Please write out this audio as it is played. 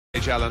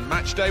advantage, Alan.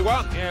 Match day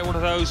one. Yeah, one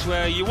of those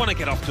where you want to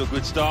get off to a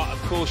good start.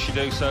 Of course you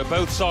do. So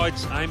both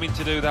sides aiming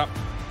to do that.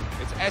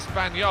 It's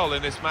Espanyol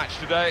in this match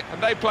today,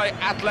 and they play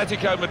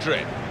Atletico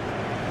Madrid.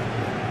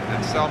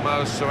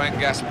 Anselmo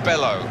Soengas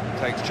Bello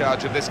takes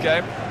charge of this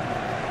game.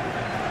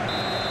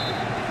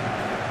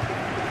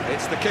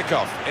 It's the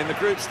kickoff in the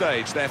group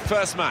stage, their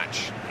first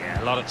match.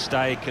 Yeah, a lot at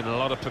stake and a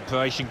lot of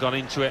preparation gone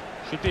into it.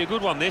 Should be a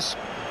good one, this.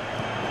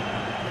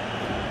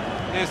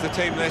 Here's the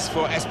team list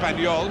for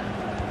Espanyol.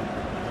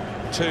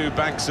 2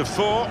 banks of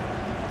 4,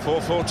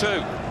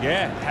 4-4-2.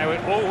 Yeah, how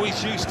it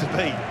always used to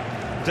be.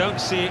 Don't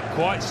see it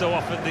quite so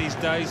often these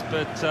days,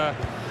 but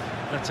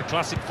that's a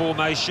classic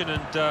formation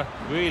and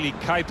really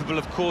capable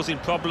of causing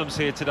problems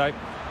here today.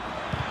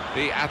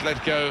 The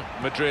Atletico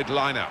Madrid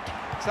lineup.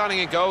 Starting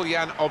in goal,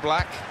 Jan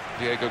Oblak.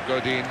 Diego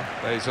Godin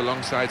plays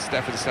alongside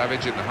Stefan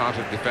Savic in the heart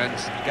of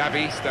defence.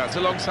 Gavi starts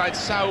alongside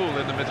Saul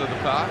in the middle of the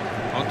park.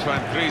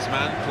 Antoine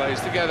Griezmann plays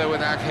together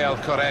with Angel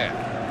Correa.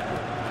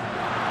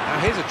 Now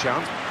here's a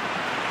chance.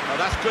 Oh,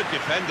 that's good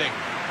defending.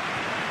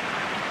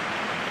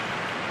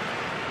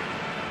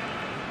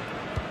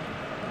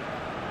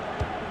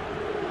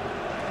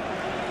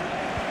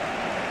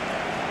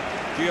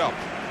 Diop.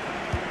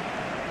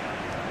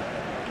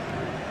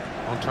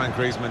 Antoine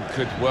Griezmann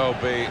could well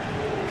be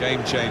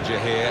game changer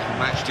here,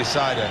 match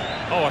decider.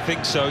 Oh, I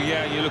think so,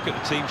 yeah. You look at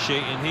the team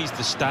sheet and he's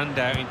the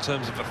standout in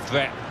terms of a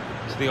threat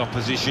to the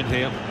opposition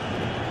here.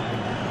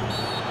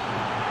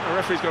 The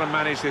referee's got to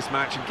manage this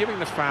match, and giving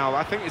the foul,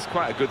 I think, is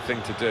quite a good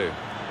thing to do.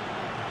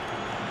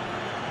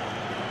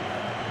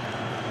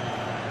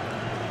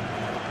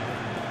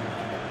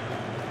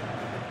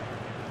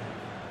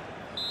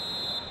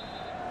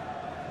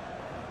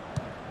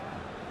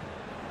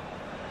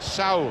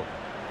 Saul.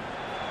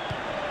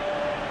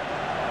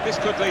 This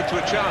could lead to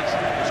a chance.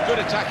 It's good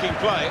attacking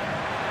play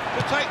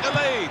to take the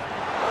lead.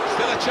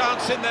 Still a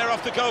chance in there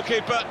off the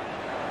goalkeeper.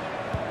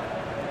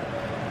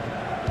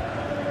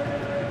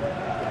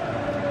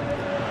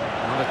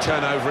 And a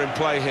turnover in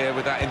play here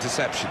with that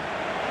interception.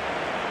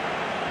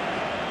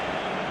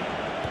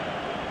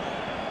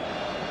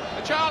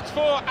 A chance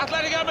for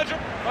Atletico Madrid.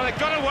 Well, they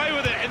got away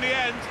with it in the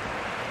end.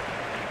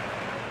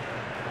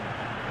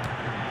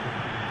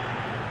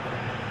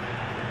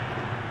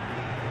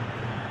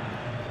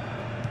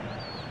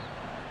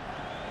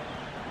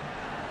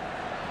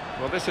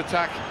 Well, this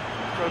attack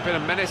got a bit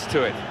of menace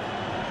to it.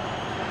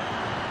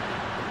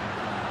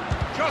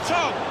 Shot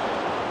on!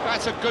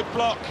 That's a good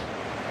block.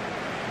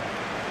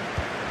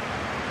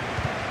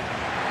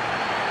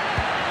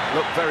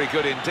 Looked very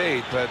good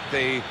indeed, but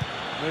the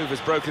move has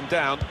broken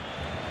down.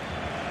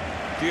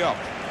 Diop.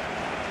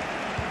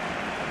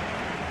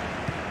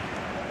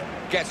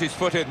 Gets his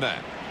foot in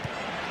there.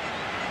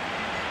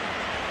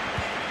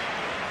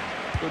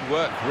 Good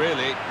work,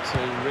 really, to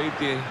read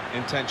the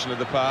intention of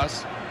the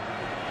pass.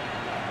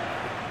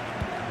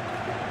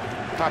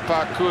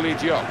 Papakouli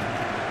Diop.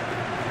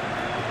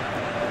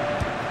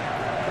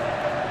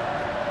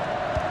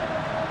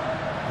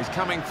 He's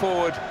coming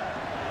forward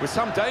with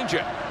some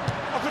danger.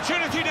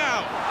 Opportunity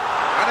now.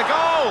 And a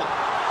goal.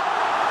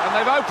 And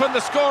they've opened the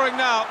scoring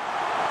now.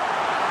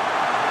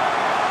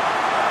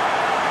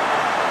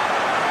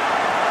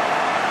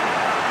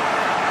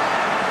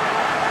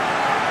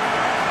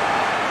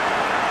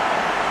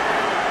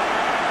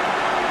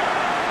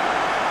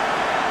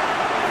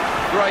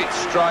 Great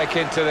strike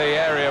into the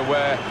area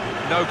where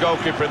no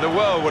goalkeeper in the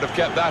world would have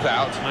kept that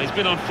out. He's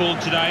been on form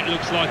today. It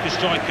looks like a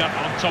striker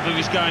on top of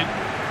his game.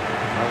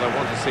 Well, I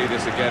want to see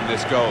this again,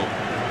 this goal.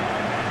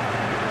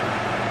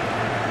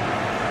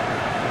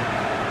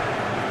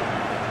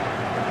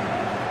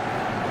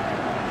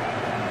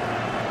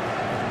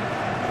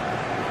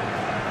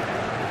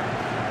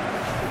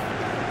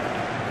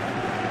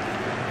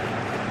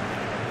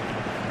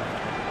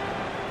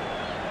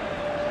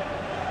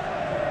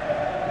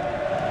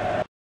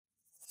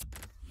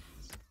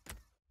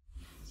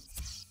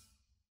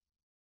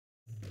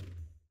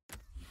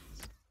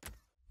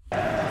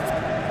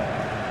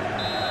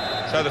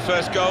 So the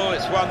first goal,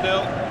 it's 1-0.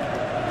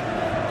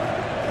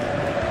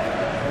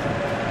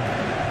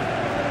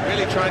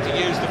 Really trying to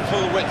use the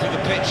full width of the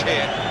pitch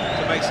here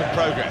to make some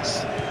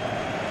progress.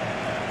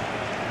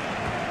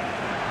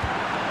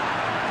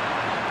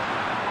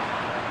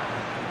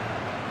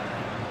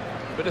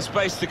 Bit of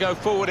space to go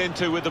forward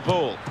into with the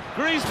ball.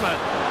 Griezmann,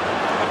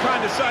 the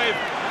kind of save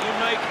you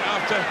make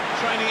after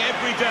training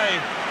every day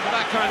for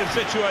that kind of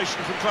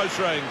situation from close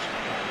range.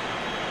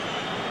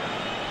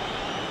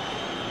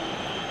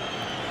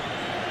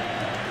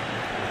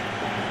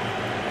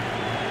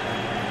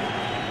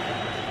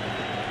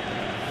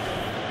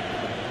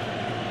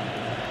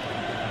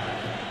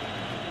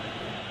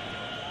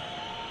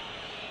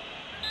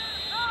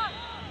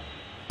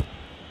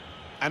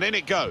 And in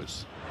it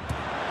goes.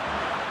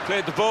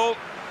 Cleared the ball.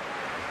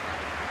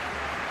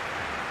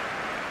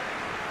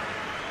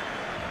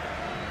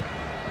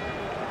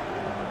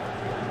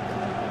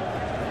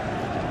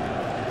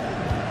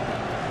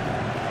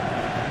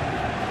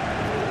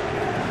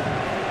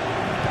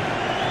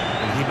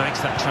 And he makes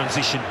that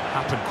transition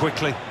happen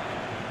quickly.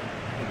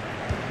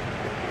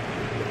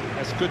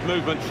 That's good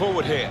movement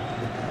forward here.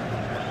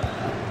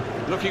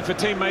 Looking for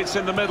teammates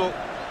in the middle.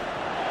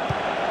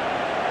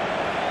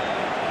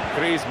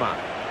 Griezmann.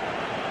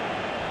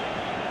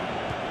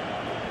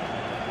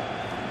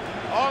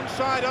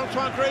 Onside,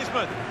 Antoine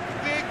Griezmann.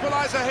 The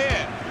equaliser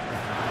here.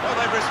 Well,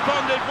 they've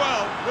responded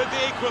well with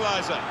the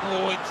equaliser.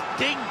 Oh, it's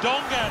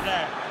ding-dong out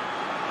there.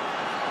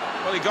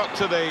 Well, he got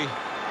to the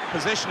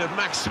position of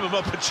maximum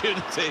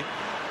opportunity.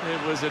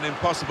 It was an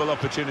impossible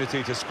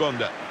opportunity to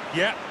squander.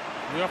 Yeah,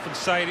 we often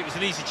say it was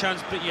an easy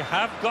chance, but you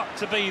have got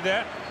to be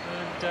there.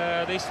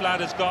 And this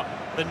lad has got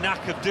the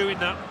knack of doing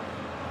that.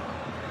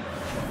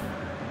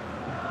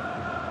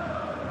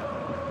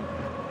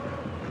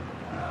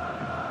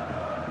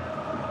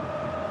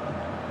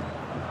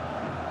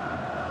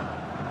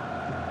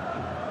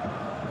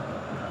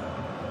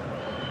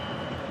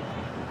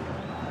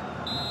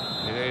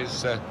 It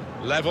is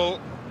level.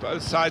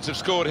 Both sides have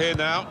scored here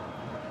now.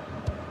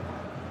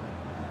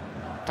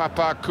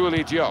 Papa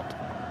Kouli Diop.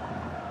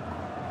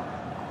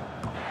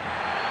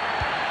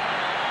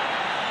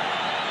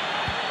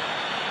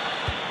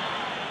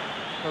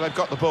 Well, they've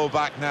got the ball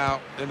back now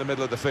in the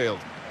middle of the field.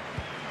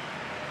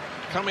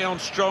 Coming on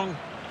strong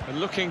and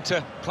looking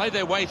to play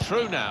their way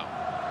through now.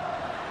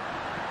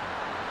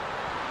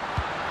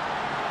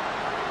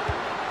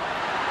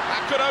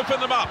 That could open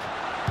them up.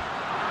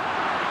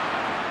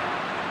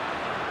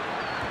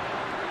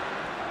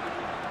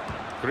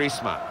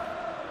 Griezmann.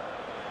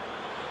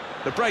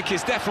 The break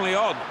is definitely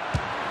on.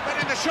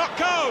 Letting the shot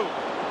go!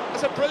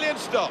 That's a brilliant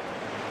stop.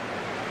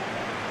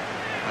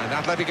 And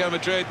Atletico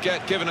Madrid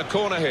get given a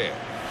corner here.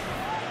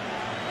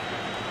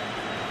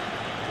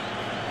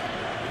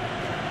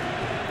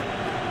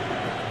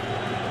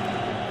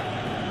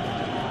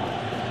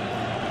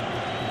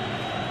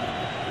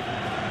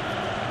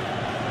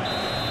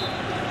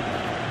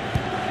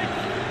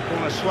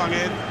 Corner swung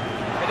in.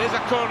 It is a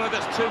corner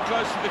that's too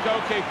close to the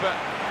goalkeeper.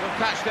 He'll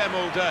catch them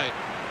all day.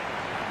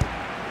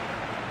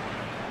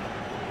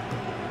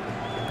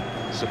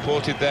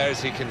 Supported there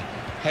as he can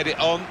head it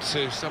on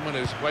to someone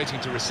who's waiting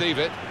to receive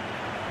it.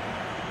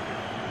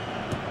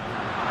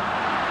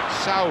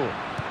 Saul.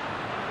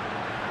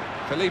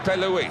 Felipe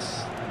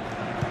Luis.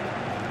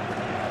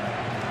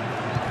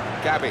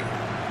 Gabi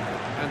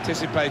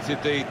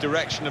anticipated the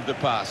direction of the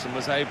pass and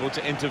was able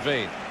to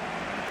intervene.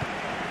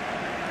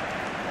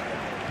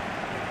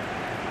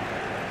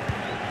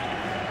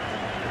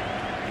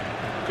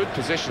 Good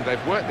position.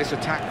 They've worked this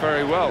attack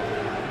very well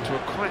to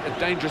quite a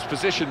dangerous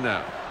position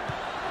now.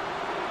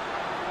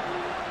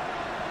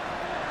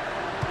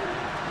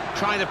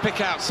 Trying to pick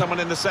out someone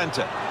in the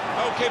centre.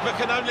 Goalkeeper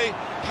can only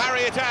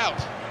parry it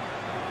out.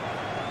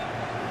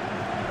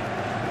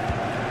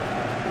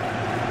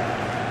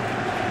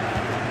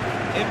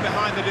 In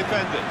behind the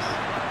defenders.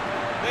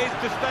 Needs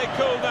to stay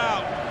cool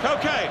now.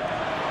 Koke.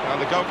 Well,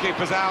 the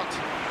goalkeeper's out.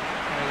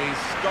 And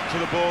he's got to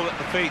the ball at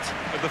the feet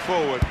of the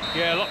forward.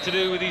 Yeah, a lot to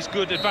do with his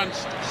good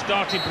advanced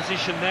starting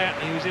position there.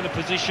 He was in a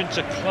position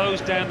to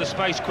close down the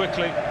space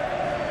quickly.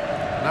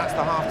 And that's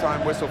the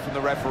half-time whistle from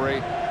the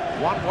referee.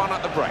 1-1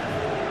 at the break.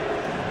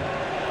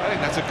 I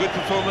think that's a good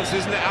performance,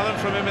 isn't it, Alan,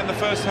 from him in the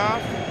first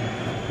half?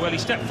 Well, he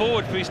stepped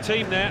forward for his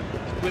team there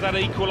with that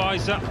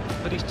equaliser,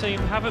 but his team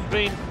haven't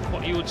been,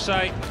 what you would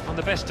say, on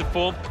the best of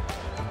form.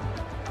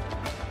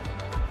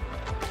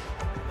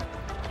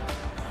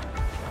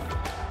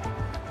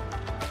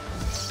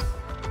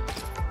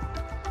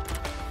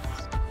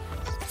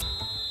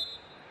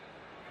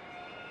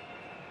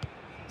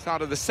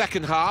 Start of the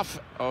second half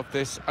of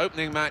this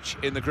opening match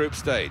in the group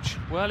stage.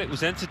 Well, it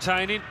was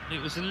entertaining.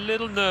 It was a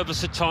little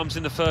nervous at times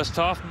in the first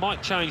half.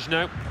 Might change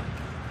now.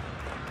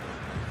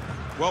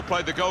 Well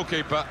played, the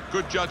goalkeeper.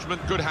 Good judgment,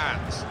 good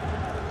hands.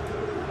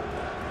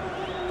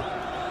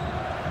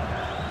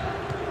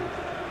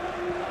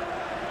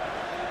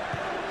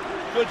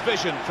 Good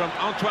vision from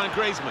Antoine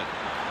Griezmann.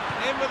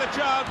 In with a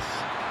chance.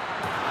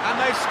 And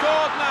they've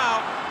scored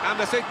now. And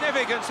the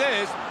significance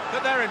is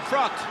that they're in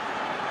front.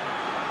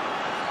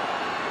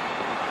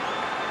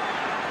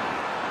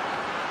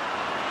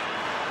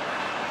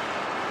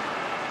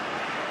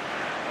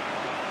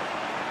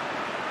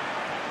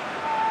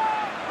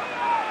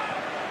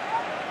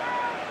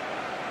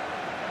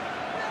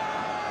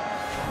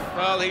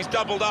 Well, he's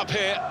doubled up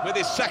here with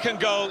his second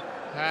goal,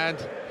 and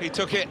he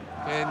took it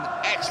in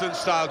excellent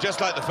style,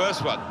 just like the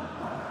first one.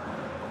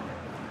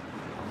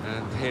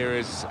 And here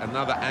is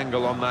another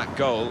angle on that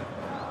goal.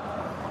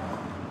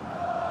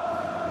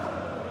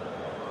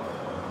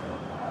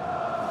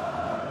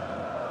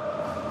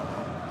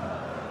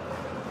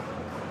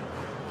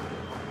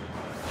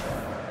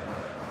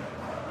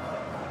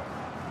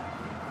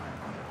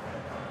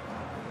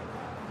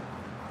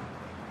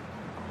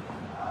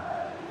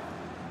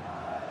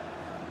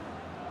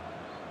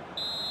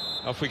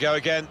 Off we go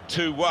again,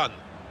 2-1.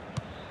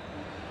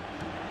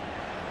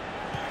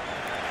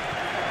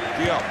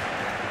 Diop.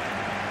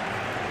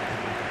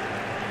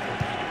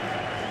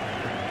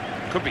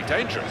 Could be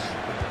dangerous.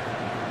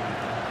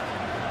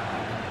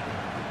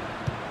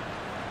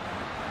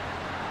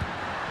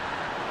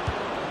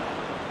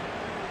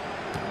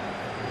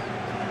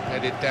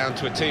 Played it down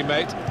to a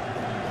teammate.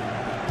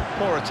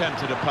 Poor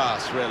attempt at a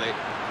pass, really.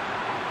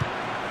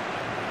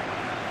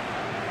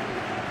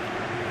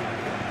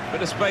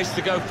 Bit of space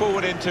to go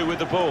forward into with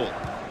the ball.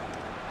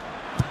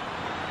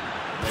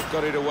 They've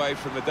got it away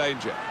from the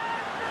danger.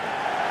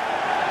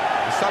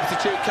 The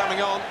substitute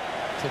coming on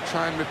to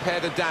try and repair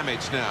the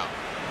damage now.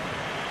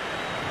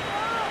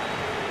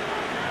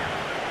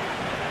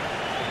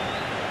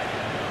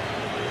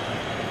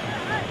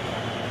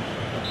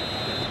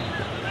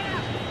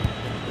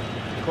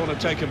 Corner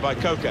taken by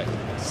Koke.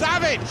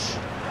 Savage!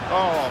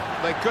 Oh,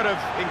 they could have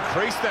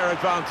increased their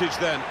advantage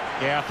then.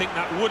 Yeah, I think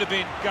that would have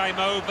been game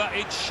over.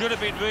 It should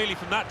have been really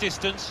from that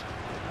distance.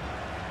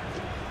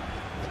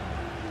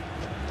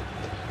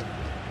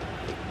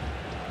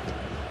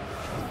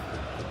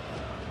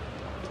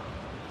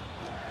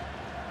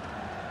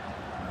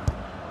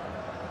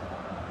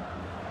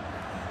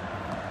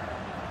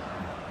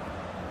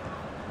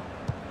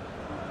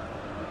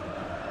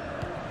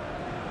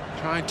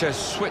 Trying to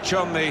switch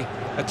on the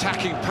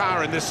attacking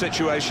power in this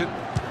situation.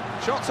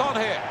 Shots on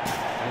here.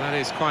 And that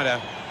is quite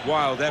a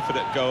wild effort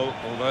at goal,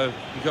 although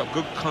he got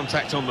good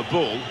contact on the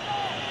ball.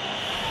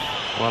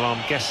 Well,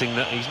 I'm guessing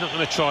that he's not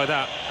going to try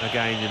that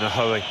again in a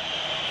hurry,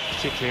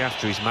 particularly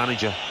after his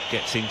manager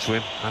gets into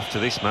him after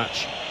this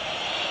match.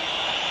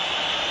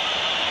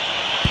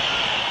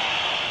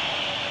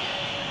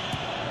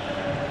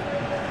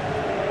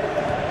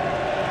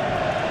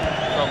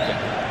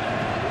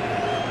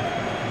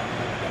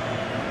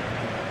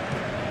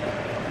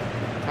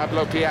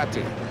 Pablo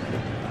Piatti.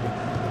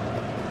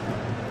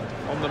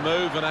 On the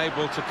move and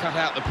able to cut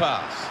out the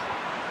pass.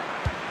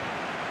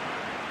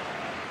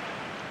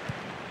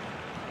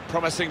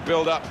 Promising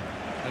build-up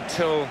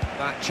until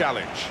that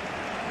challenge.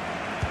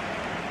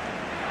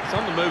 He's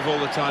on the move all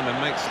the time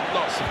and makes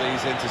lots of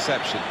these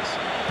interceptions.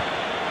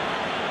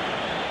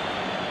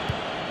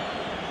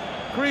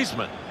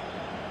 Griezmann.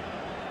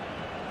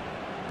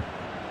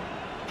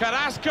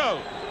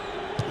 Carrasco.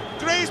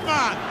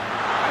 Griezmann!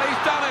 And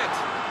he's done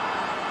it!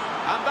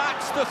 And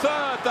that's the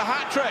third, the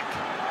hat-trick.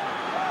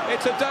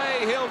 It's a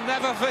day he'll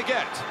never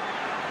forget.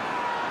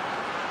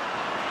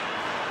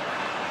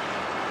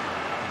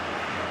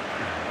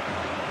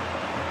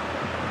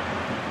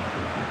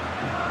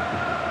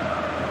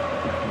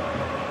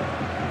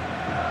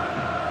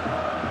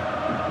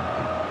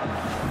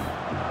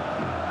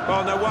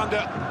 Well, no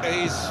wonder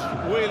he's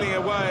wheeling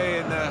away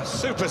in a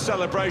super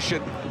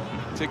celebration.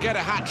 To get a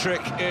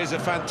hat-trick is a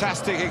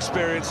fantastic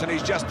experience, and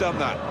he's just done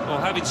that. Well,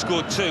 having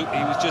scored two, he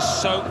was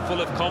just so full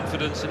of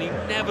confidence, and he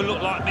never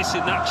looked like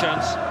missing that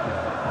chance.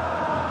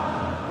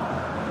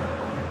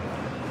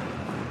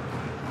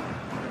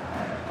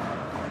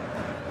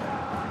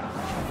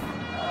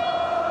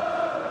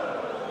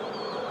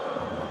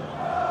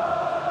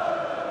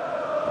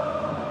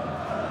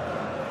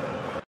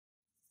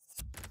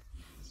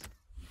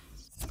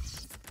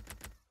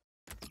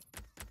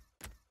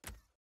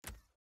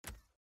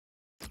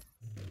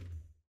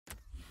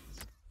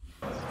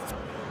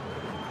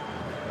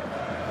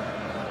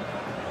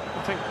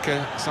 I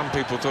think some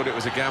people thought it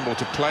was a gamble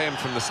to play him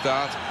from the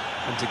start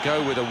and to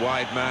go with a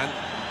wide man.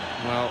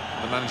 Well,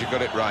 the manager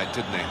got it right,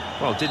 didn't he?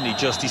 Well, didn't he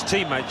just? His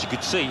teammates, you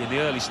could see in the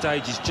early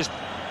stages, just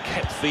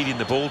kept feeding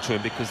the ball to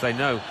him because they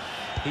know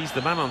he's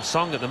the man on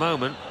song at the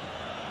moment.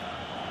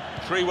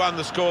 3-1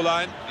 the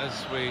scoreline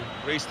as we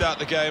restart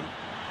the game.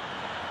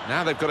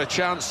 Now they've got a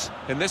chance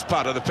in this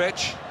part of the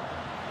pitch.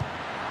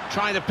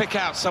 Trying to pick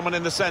out someone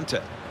in the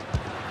centre.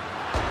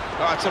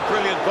 Oh, it's a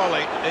brilliant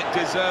volley. It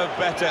deserved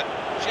better.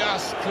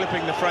 Just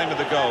clipping the frame of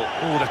the goal.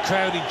 Oh, the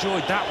crowd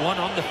enjoyed that one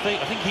on the feet.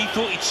 I think he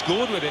thought he'd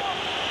scored with it.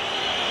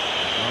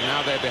 Well,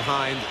 now they're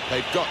behind.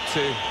 They've got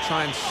to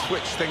try and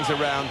switch things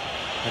around.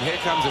 And here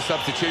comes a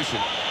substitution.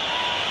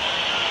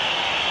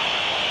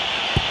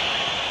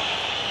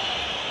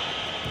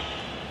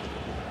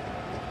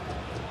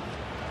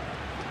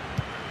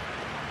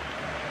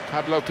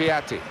 Pablo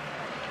Piatti.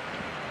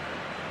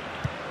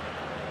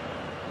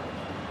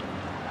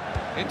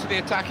 Into the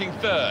attacking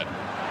third.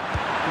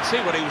 You can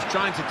see what he was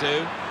trying to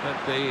do,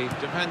 but the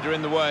defender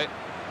in the way.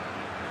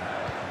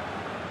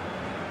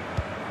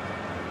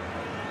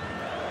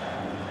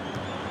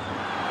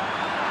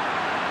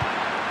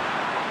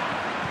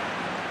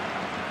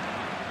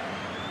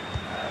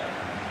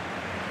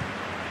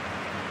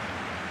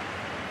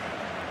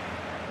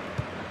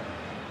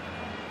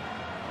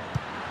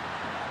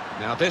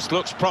 Now this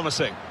looks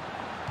promising.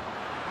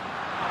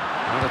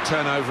 Another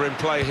turnover in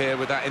play here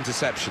with that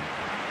interception.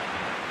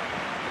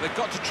 They've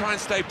got to try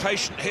and stay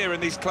patient here in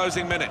these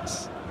closing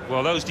minutes.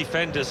 Well, those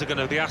defenders are going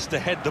to be asked to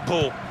head the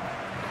ball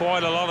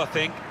quite a lot, I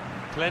think.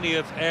 Plenty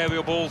of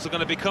aerial balls are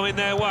going to be coming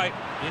their way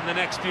in the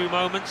next few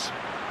moments.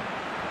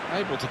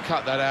 Able to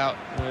cut that out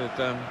with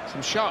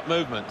some sharp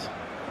movement.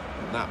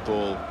 And that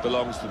ball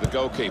belongs to the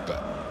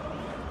goalkeeper.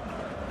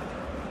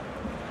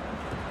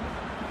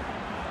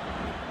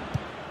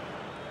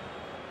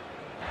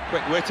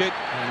 Quick-witted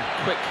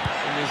and quick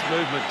in his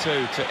movement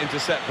too to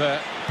intercept there.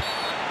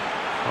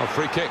 Oh,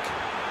 free kick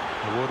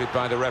awarded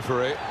by the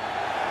referee.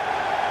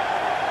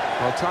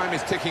 Well, time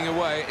is ticking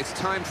away. It's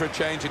time for a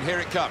change, and here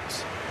it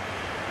comes.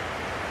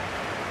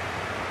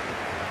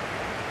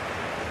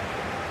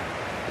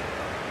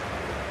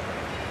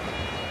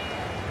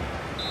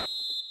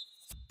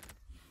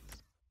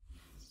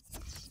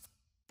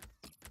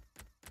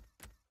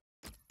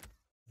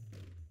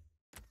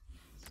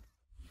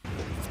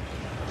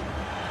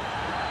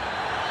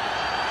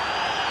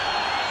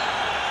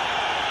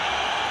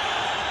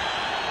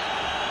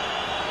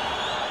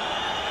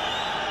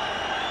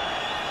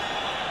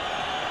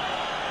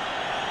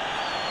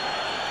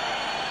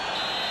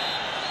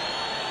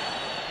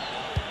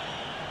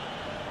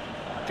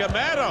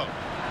 Gamero.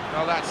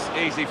 Well, that's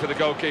easy for the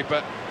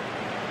goalkeeper.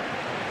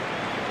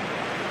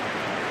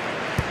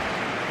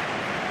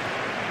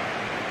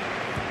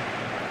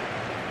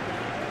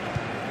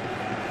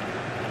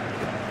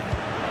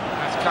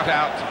 That's cut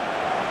out.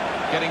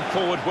 Getting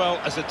forward well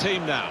as a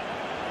team now.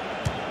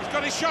 He's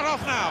got his shot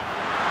off now.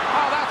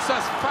 Oh, that's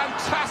a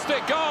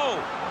fantastic goal.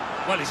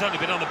 Well, he's only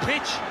been on the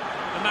pitch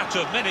a matter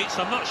of minutes.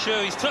 I'm not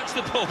sure he's touched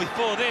the ball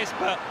before this,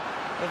 but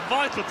a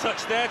vital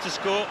touch there to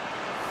score.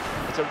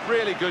 It's a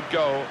really good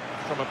goal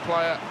from a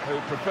player who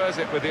prefers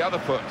it with the other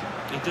foot.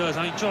 He does.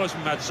 I mean, it drives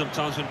me mad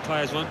sometimes when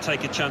players won't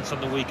take a chance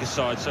on the weaker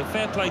side, so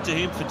fair play to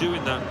him for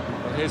doing that.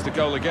 Well, here's the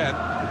goal again.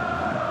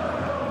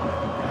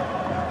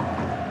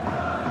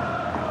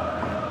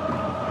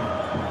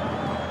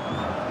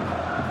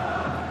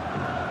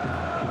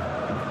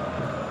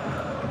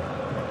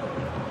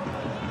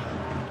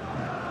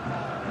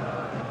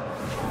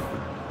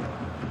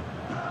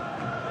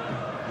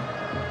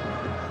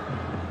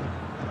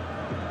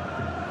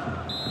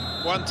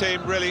 One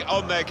team really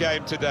on their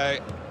game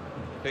today,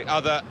 the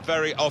other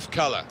very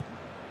off-colour.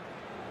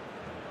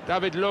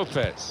 David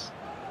Lopez.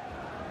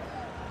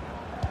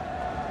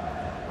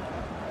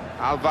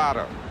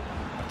 Alvaro.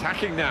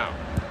 Attacking now.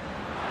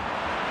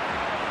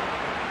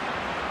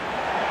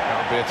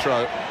 That'll be a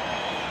throw.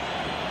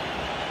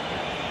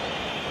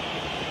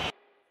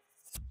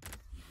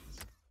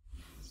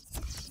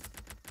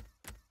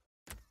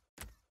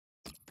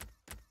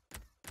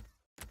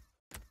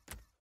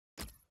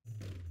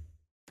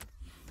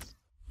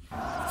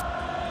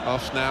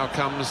 Off now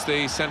comes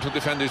the central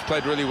defender who's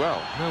played really well.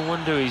 No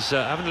wonder he's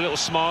having a little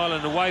smile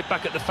and a wave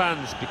back at the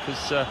fans,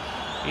 because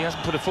he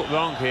hasn't put a foot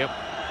wrong here.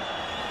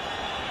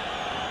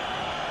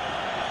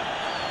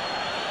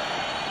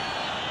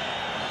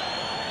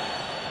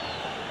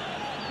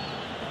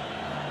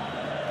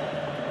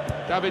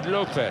 David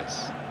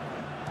Lopez.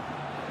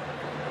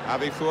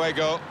 Javi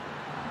Fuego.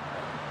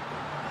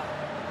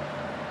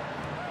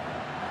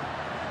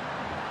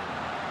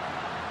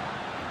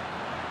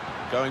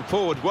 Going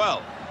forward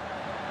well.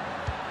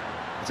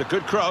 It's a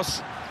good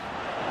cross.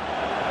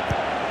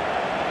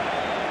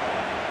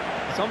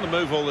 He's on the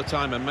move all the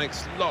time and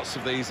makes lots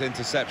of these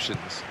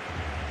interceptions.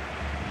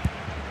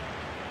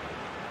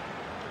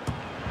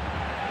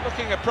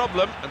 Looking a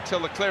problem until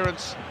the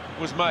clearance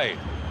was made.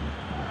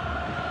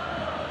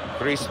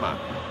 Griezmann.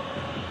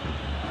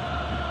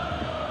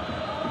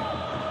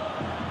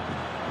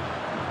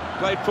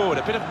 Played forward,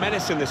 a bit of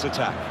menace in this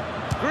attack.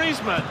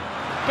 Griezmann,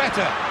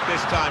 better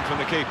this time from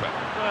the keeper.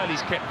 Well,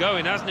 he's kept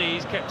going, hasn't he?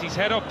 He's kept his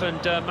head up,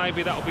 and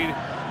maybe that'll be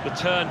the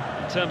turn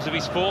in terms of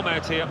his form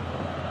out here.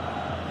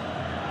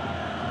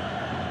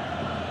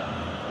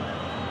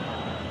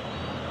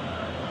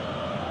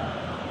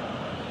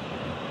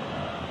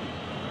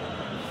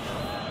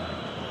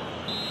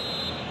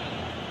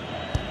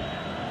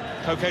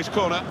 Koke's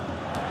corner,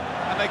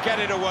 and they get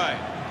it away.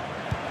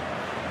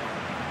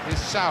 Here's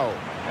Saul,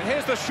 and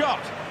here's the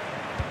shot.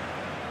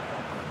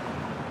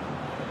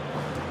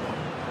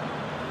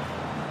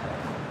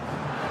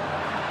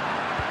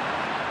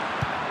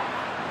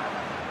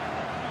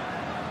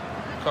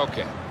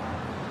 Koke.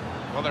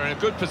 Well, they're in a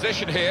good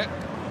position here.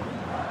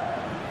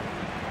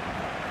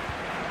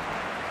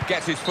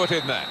 Gets his foot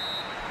in there.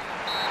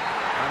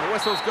 And the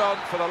whistle's gone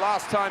for the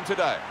last time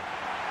today.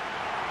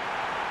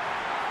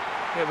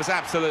 It was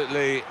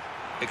absolutely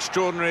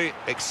extraordinary,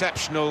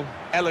 exceptional,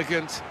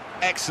 elegant,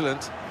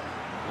 excellent.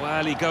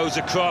 Well, he goes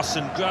across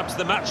and grabs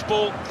the match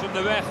ball from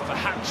the ref, a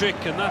hat-trick,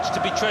 and that's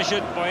to be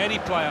treasured by any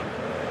player.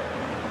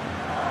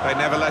 They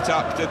never let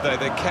up, did they?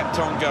 They kept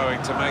on going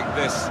to make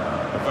this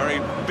a very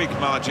big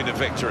margin of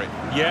victory.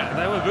 Yeah,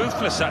 they were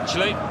ruthless,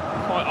 actually.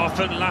 Quite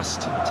often,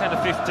 last 10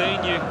 or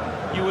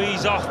 15, you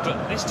ease off,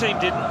 but this team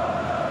didn't.